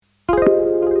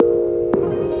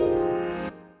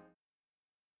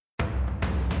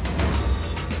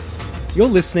You're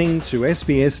listening to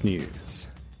SBS News.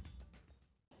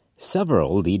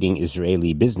 Several leading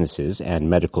Israeli businesses and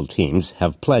medical teams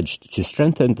have pledged to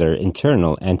strengthen their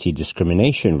internal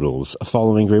anti-discrimination rules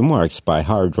following remarks by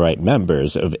hard-right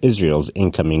members of Israel's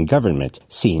incoming government,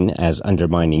 seen as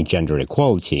undermining gender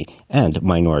equality and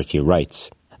minority rights.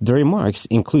 The remarks,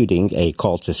 including a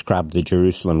call to scrap the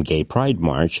Jerusalem Gay Pride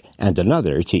March and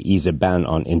another to ease a ban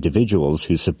on individuals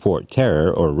who support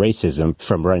terror or racism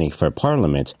from running for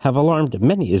parliament, have alarmed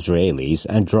many Israelis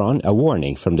and drawn a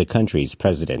warning from the country's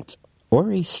president.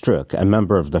 Ori Struk, a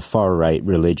member of the far-right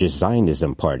religious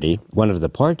Zionism party, one of the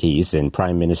parties in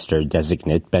Prime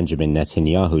Minister-designate Benjamin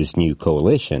Netanyahu's new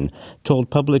coalition, told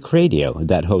public radio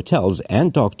that hotels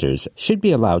and doctors should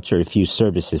be allowed to refuse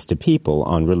services to people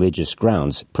on religious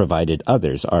grounds, provided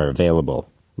others are available.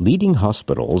 Leading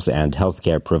hospitals and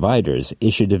healthcare providers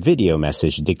issued a video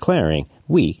message declaring,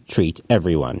 "We treat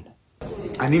everyone."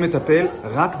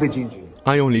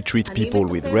 I only treat people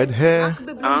with red hair.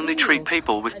 I only treat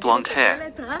people with blonde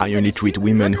hair. I only treat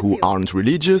women who aren't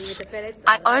religious.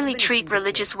 I only treat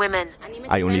religious women.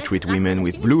 I only treat women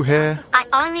with blue hair. I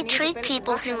only treat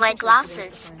people who wear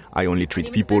glasses. I only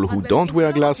treat people who don't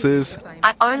wear glasses.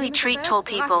 I only treat tall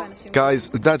people. Guys,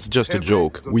 that's just a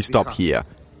joke. We stop here.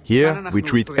 Here, we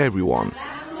treat everyone.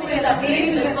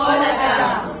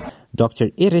 Dr.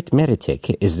 Irit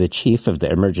Meritik is the chief of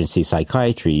the emergency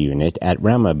psychiatry unit at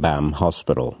Rambam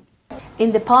Hospital.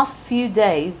 In the past few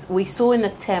days, we saw an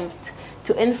attempt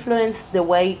to influence the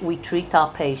way we treat our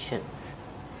patients.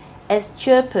 As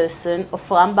chairperson of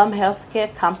Rambam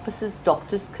Healthcare Campus's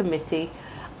Doctors Committee,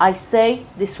 I say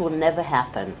this will never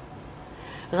happen.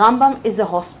 Rambam is a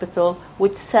hospital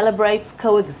which celebrates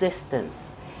coexistence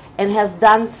and has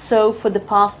done so for the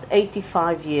past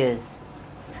 85 years.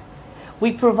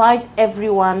 We provide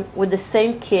everyone with the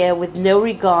same care with no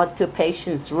regard to a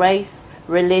patient's race,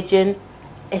 religion,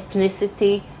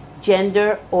 ethnicity,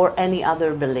 gender, or any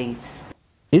other beliefs.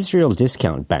 Israel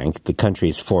Discount Bank, the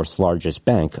country's fourth largest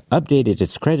bank, updated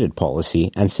its credit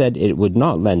policy and said it would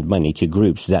not lend money to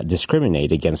groups that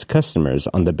discriminate against customers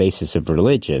on the basis of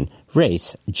religion,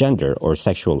 race, gender, or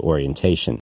sexual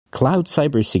orientation. Cloud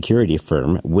cybersecurity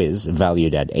firm Wiz,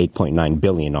 valued at 8.9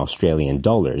 billion Australian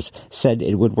dollars, said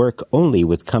it would work only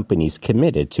with companies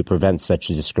committed to prevent such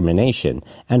discrimination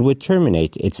and would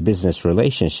terminate its business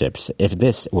relationships if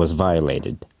this was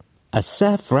violated.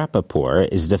 Asaf Rappaport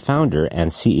is the founder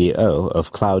and CEO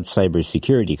of cloud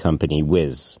cybersecurity company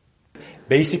Wiz.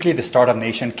 Basically, the startup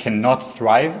nation cannot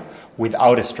thrive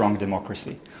without a strong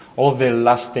democracy. All the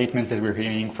last statements that we're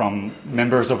hearing from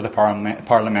members of the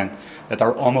parliament that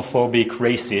are homophobic,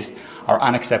 racist, are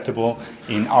unacceptable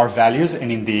in our values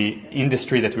and in the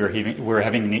industry that we're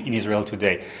having in Israel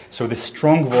today. So the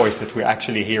strong voice that we're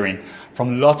actually hearing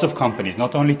from lots of companies,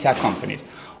 not only tech companies,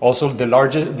 also the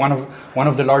largest one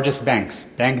of the largest banks,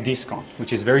 Bank Discount,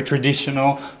 which is very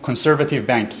traditional, conservative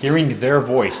bank, hearing their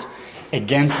voice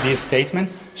against these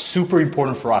statements, super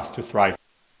important for us to thrive.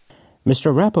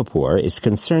 Mr. Rappaport is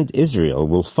concerned Israel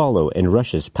will follow in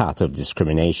Russia's path of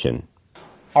discrimination.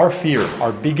 Our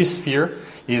biggest fear,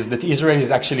 is that Israel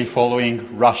is actually following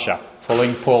Russia,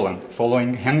 following Poland,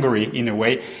 following Hungary in a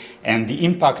way, and the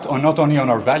impact on not only on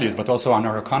our values but also on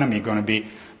our economy going to be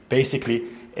basically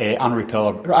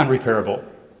unrepairable.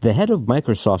 The head of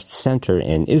Microsoft's center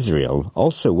in Israel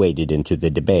also waded into the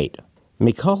debate.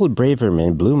 Michal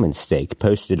Braverman Blumenstake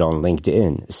posted on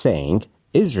LinkedIn saying,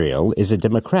 "Israel is a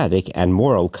democratic and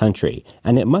moral country,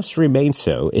 and it must remain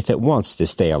so if it wants to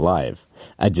stay alive.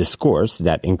 A discourse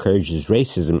that encourages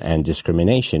racism and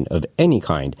discrimination of any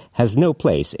kind has no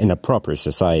place in a proper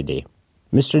society."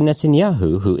 Mr.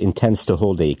 Netanyahu, who intends to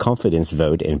hold a confidence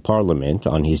vote in parliament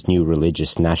on his new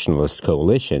religious nationalist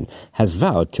coalition, has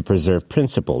vowed to preserve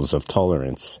principles of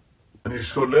tolerance.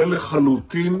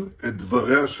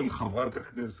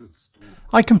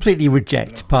 I completely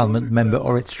reject Parliament member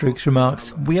Orit Struk's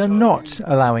remarks. We are not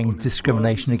allowing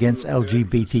discrimination against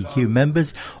LGBTQ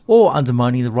members or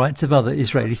undermining the rights of other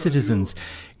Israeli citizens.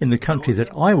 In the country that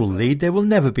I will lead, there will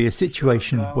never be a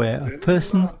situation where a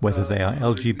person, whether they are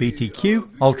LGBTQ,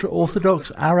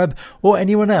 ultra-Orthodox, Arab or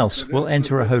anyone else, will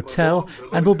enter a hotel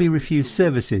and will be refused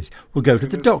services, will go to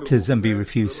the doctors and be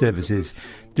refused services.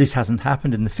 This hasn't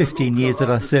happened in the 15 years that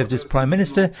I served as Prime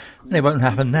Minister, and it won't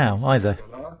happen now either.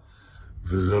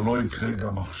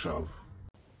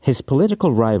 His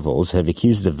political rivals have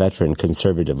accused the veteran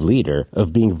conservative leader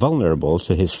of being vulnerable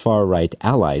to his far-right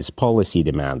allies' policy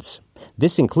demands.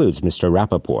 This includes Mr.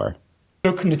 Rappaport.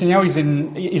 Look, Netanyahu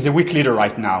is a weak leader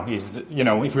right now.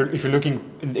 If you're looking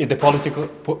at the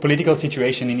political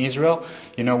situation in Israel,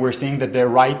 we're seeing that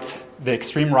the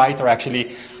extreme right are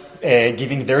actually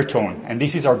giving their tone. And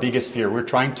this is our biggest fear. We're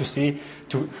trying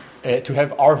to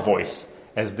have our voice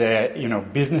as the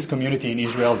business community in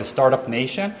Israel, the startup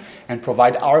nation, and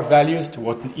provide our values to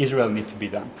what Israel needs to be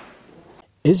done.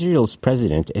 Israel's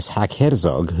President Yitzhak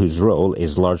Herzog, whose role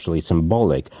is largely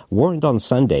symbolic, warned on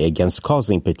Sunday against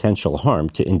causing potential harm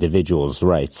to individuals'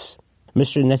 rights.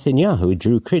 Mr. Netanyahu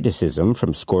drew criticism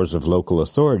from scores of local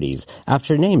authorities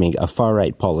after naming a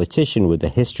far-right politician with a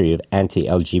history of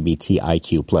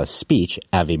anti-LGBTIQ+ speech,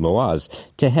 Avi Maoz,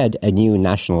 to head a new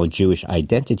National Jewish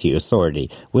Identity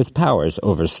Authority with powers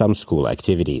over some school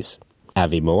activities.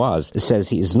 Avi Maoz says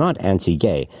he is not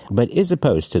anti-gay, but is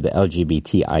opposed to the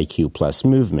LGBTIQ+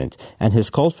 movement and has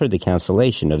called for the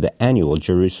cancellation of the annual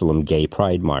Jerusalem Gay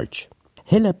Pride March.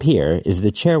 Hilla Peer is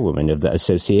the chairwoman of the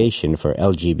Association for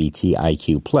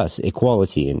LGBTIQ+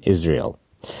 Equality in Israel.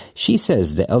 She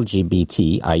says the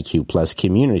LGBTIQ+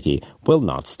 community will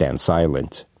not stand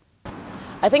silent.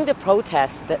 I think the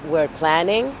protest that we're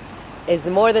planning is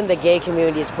more than the gay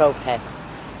community's protest.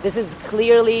 This is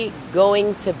clearly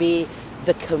going to be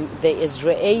the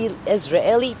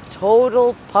Israeli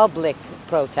total public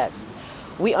protest.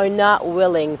 We are not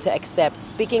willing to accept,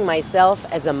 speaking myself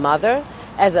as a mother,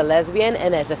 as a lesbian,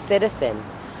 and as a citizen,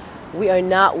 we are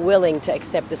not willing to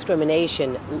accept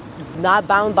discrimination, not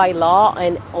bound by law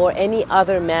or any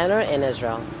other manner in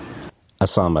Israel.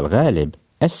 Assam Al-Ghalib,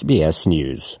 SBS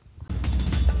News.